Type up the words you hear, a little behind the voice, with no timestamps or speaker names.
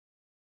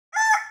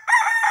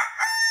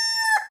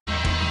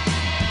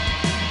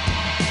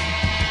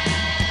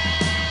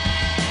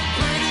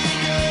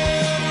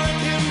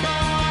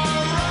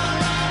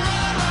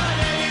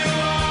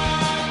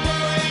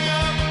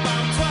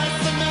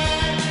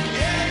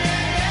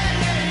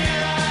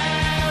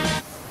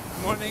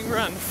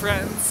run,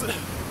 friends.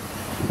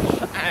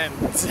 And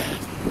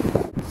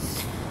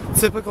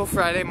typical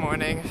Friday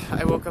morning,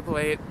 I woke up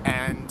late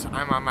and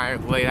I'm on my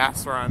late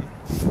ass run.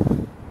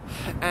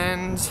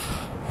 And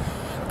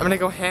I'm gonna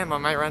go ham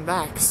on my run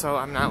back so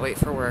I'm not late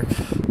for work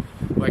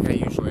like I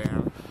usually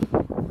am.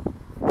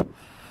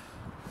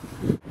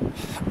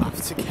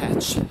 Off to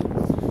catch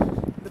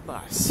the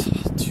bus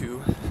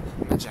to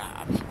my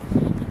job.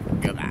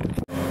 Goodbye.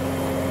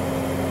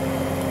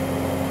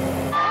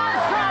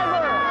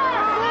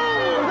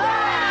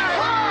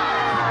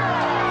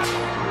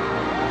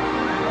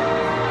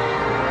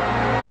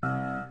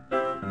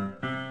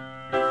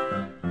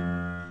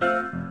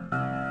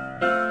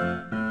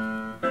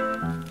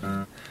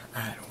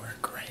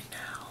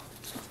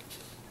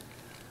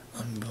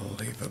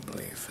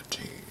 Unbelievably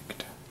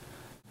fatigued.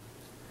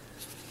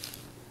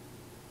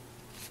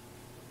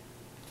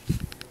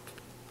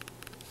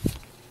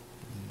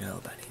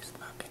 Nobody's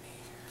fucking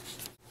here.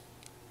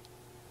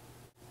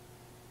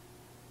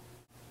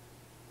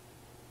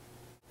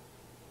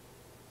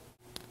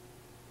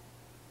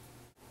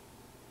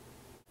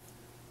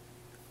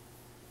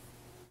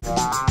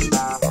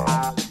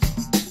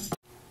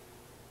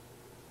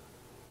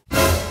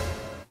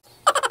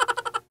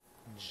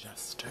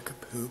 Just took a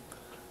poop.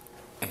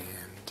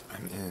 And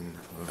I'm in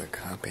the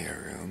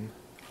copier room.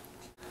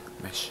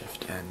 My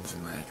shift ends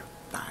in like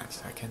 5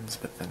 seconds,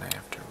 but then I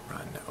have to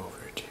run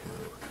over to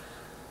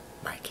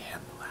my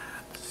chem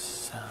lab,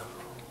 so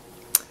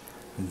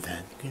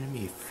that's gonna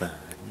be fun.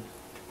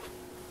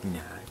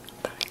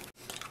 Bye.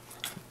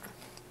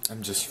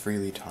 I'm just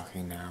freely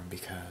talking now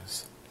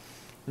because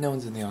no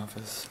one's in the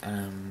office.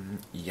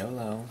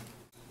 YOLO.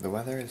 The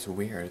weather is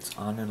weird. It's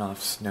on and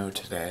off snow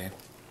today.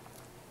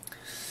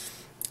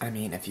 I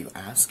mean, if you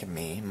ask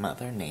me,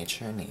 Mother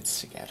Nature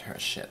needs to get her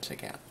shit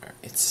together.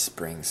 It's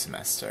spring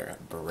semester.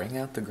 Bring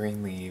out the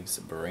green leaves,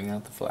 bring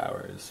out the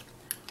flowers.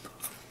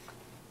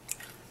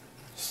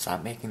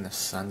 Stop making the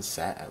sun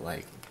set at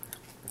like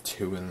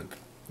 2 in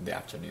the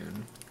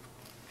afternoon.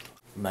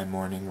 My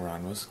morning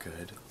run was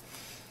good.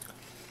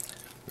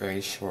 Very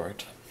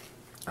short.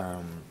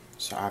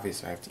 So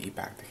obviously I have to eat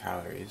back the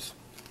calories.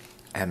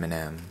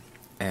 M&M.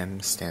 M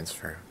stands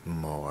for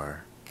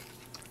more.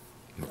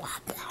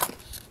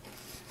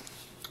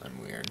 I'm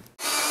weird.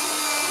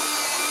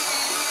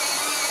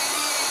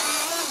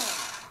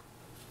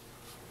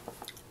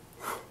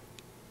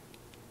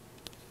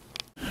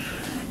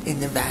 In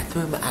the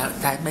bathroom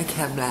outside my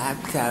chem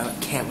lab, so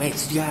can't wait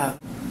to go.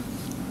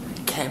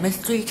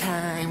 Chemistry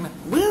time!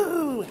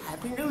 Woo!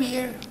 Happy New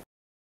Year!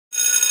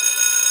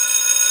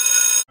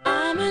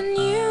 I'm a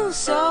new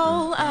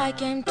soul. I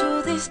came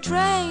to this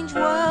strange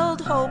world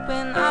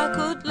hoping I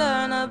could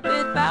learn a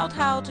bit about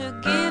how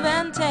to give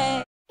and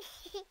take.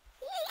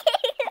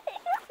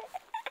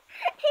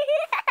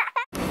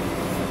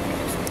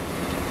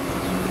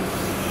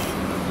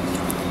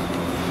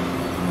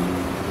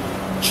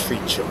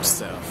 Treat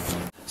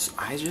yourself. So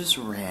I just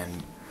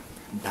ran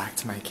back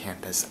to my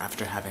campus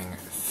after having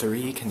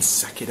 3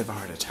 consecutive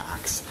heart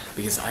attacks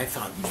because I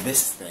thought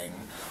this thing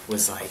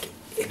was like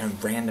in a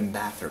random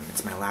bathroom.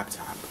 It's my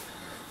laptop.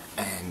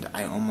 And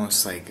I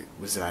almost like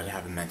was about to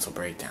have a mental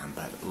breakdown,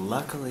 but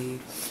luckily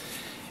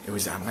it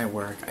was at my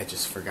work. I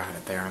just forgot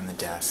it there on the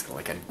desk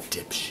like a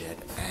dipshit,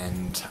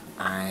 and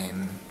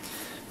I'm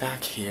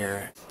back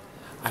here.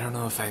 I don't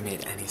know if I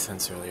made any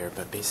sense earlier,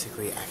 but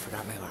basically I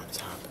forgot my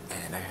laptop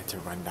and I had to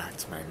run back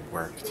to my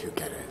work to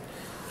get it.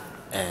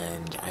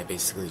 And I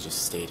basically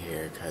just stayed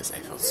here because I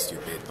felt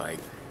stupid, like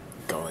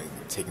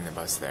taking the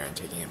bus there and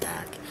taking it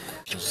back.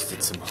 I just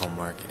did some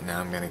homework and now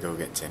I'm gonna go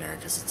get dinner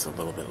because it's a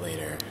little bit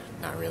later.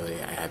 Not really,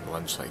 I had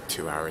lunch like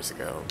 2 hours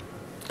ago.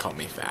 Call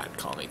me fat,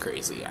 call me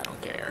crazy, I don't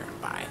care.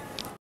 Bye.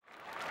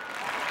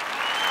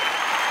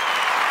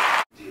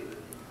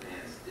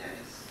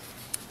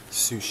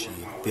 Sushi,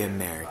 the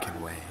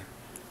American way.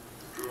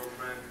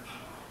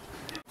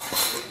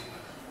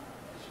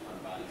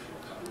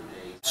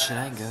 Should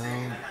I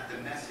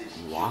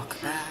go walk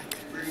back?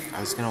 I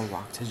was gonna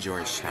walk to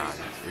Georgetown,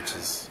 which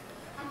is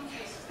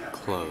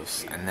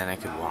close, and then I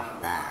could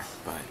walk back,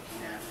 but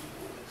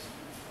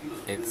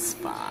it's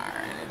far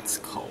and it's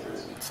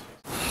cold.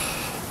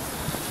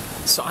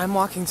 So I'm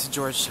walking to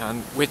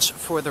Georgetown, which,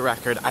 for the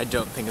record, I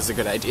don't think is a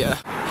good idea.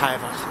 I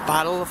have a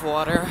bottle of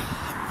water.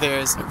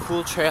 There's a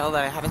cool trail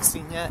that I haven't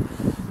seen yet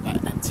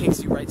that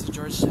takes you right to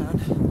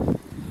Georgetown.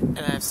 And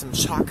I have some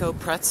Choco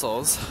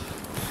pretzels.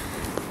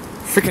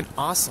 Freaking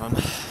awesome.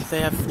 They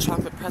have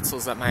chocolate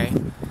pretzels at my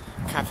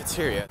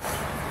cafeteria.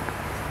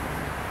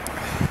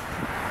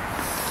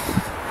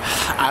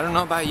 I don't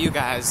know about you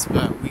guys,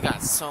 but we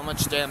got so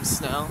much damn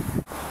snow.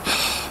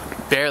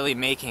 Barely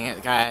making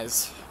it,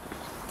 guys,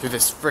 through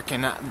this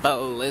freaking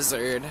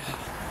blizzard.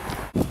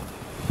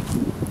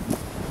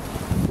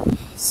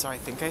 So I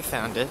think I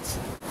found it,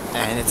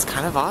 and it's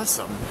kind of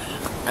awesome.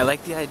 I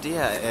like the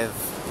idea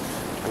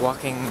of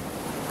walking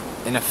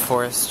in a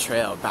forest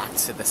trail back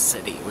to the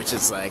city, which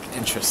is like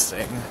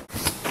interesting.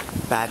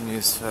 Bad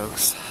news,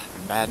 folks.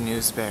 Bad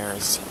news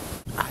bears.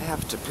 I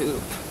have to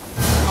poop.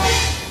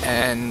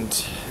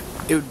 And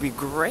it would be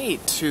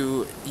great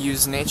to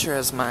use nature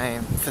as my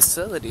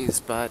facilities,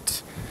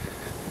 but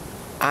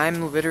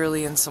I'm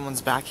literally in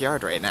someone's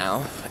backyard right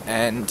now,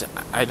 and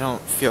I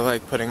don't feel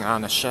like putting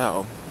on a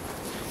show.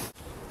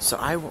 So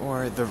I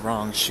wore the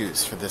wrong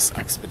shoes for this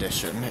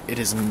expedition. It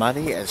is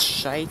muddy as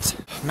shite.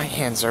 My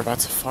hands are about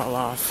to fall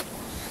off.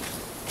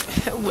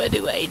 What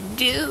do I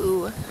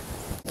do?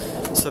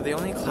 So the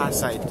only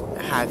class I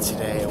had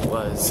today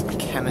was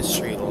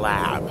chemistry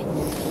lab.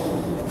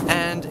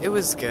 And it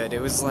was good.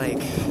 It was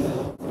like,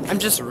 I'm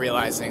just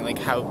realizing like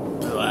how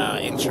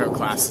intro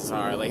classes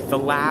are. Like the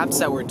labs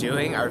that we're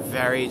doing are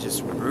very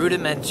just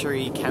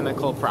rudimentary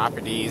chemical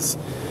properties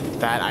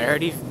that I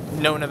already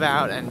known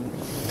about and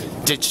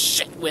did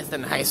shit with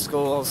in high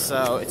school,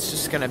 so it's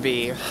just gonna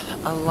be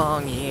a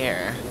long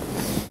year.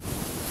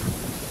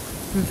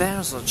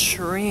 There's a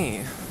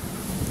tree.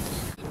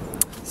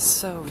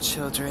 So,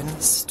 children,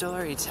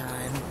 story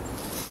time.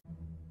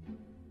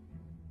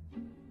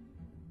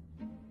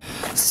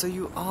 So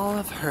you all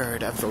have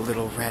heard of the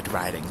Little Red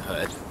Riding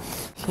Hood.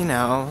 You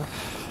know,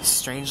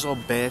 strange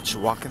little bitch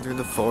walking through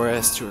the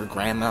forest to her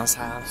grandma's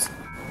house.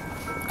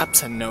 Up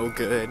to no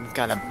good,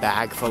 got a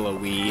bag full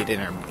of weed in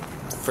her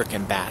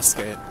frickin'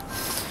 basket.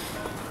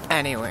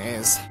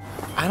 Anyways,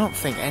 I don't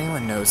think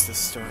anyone knows the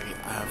story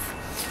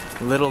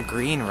of Little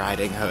Green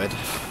Riding Hood,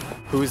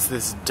 who's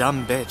this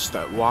dumb bitch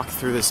that walked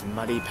through this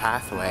muddy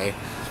pathway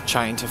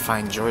trying to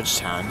find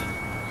Georgetown.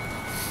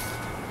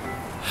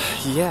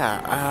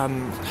 Yeah,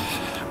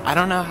 I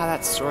don't know how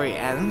that story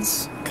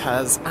ends,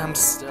 cause I'm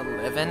still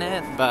living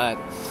it, but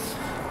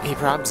he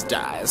probs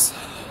dies.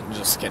 I'm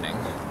just kidding.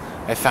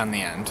 I found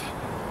the end.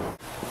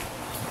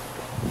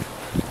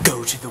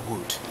 Go to the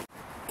wood.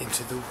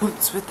 Into the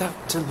woods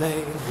without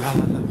delay. La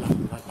la la la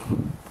la la.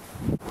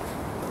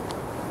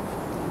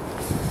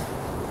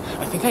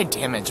 I think I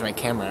damage my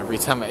camera every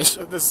time I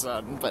show the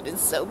sun, but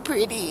it's so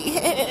pretty.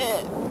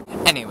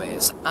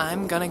 Anyways,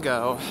 I'm gonna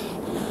go.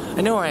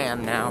 I know where I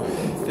am now.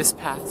 This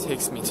path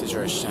takes me to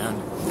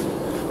Georgetown.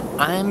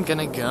 I'm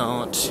gonna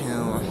go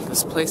to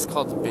this place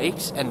called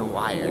Baked and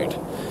Wired.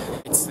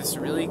 It's this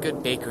really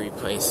good bakery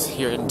place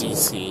here in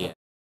DC.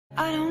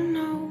 I don't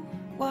know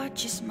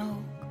what you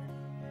smoke,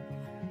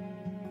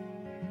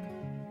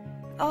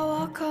 or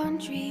what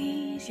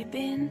countries you've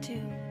been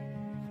to.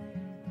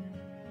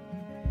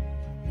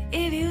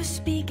 If you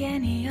speak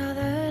any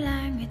other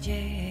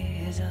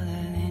languages other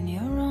than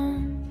your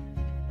own,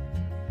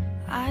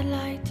 I'd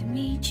like to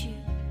meet you.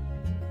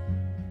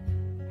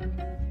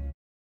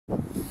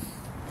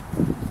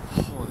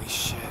 Holy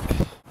shit.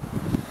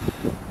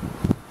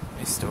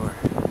 Nice door.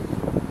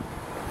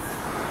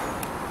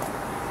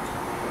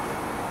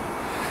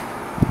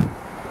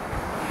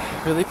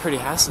 Really pretty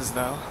houses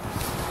though.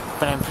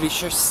 But I'm pretty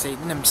sure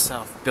Satan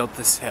himself built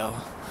this hill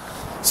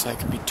so I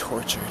could be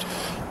tortured.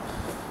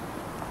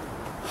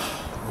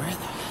 Where the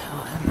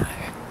hell am I?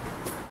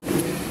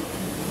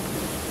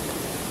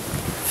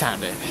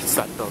 Found it. It's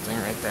that building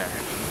right there.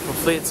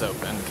 Hopefully it's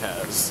open,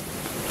 cause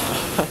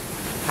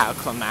how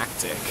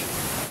climactic.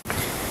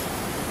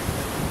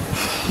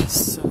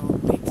 So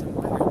Baked and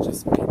Wired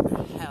just made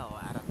the hell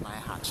out of my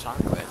hot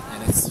chocolate,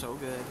 and it's so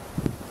good.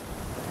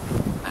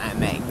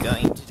 I'm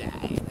going to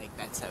die. Like,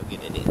 that's how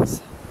good it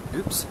is.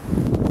 Oops.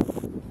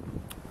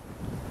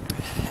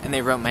 And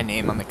they wrote my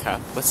name on the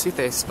cup. Let's see if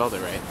they spelled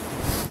it right.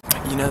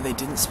 You know, they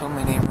didn't spell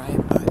my name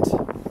right,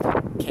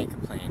 but can't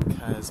complain,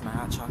 because my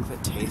hot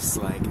chocolate tastes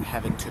like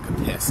heaven took a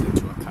piss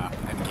into a cup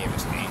and gave it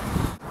to me.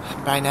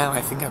 By now,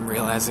 I think I'm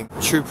realizing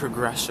the true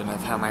progression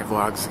of how my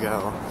vlogs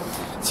go.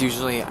 It's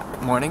usually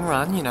morning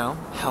run, you know,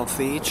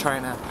 healthy,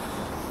 trying to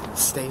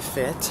stay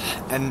fit,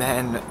 and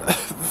then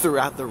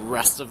throughout the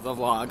rest of the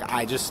vlog,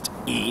 I just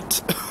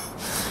eat.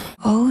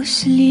 Oh,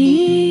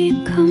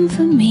 sleep, come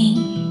for me,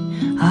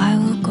 I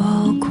will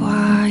go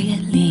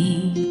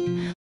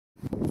quietly.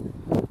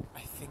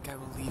 I think I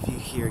will leave you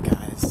here,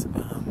 guys.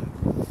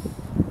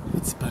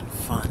 It's been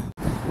fun.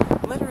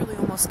 Literally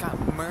almost got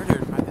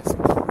murdered by this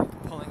prick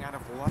pulling out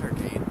of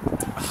Watergate.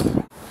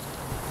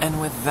 And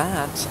with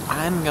that,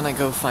 I'm gonna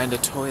go find a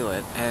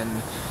toilet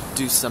and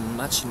do some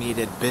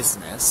much-needed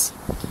business.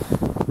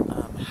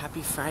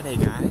 Happy Friday,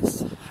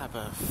 guys. Have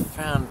a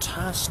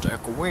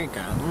fantastic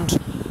weekend.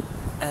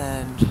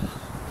 And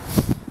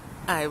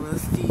I will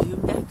see you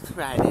next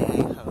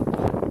Friday, I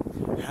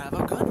hope. Have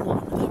a good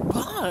one.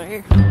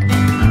 Bye!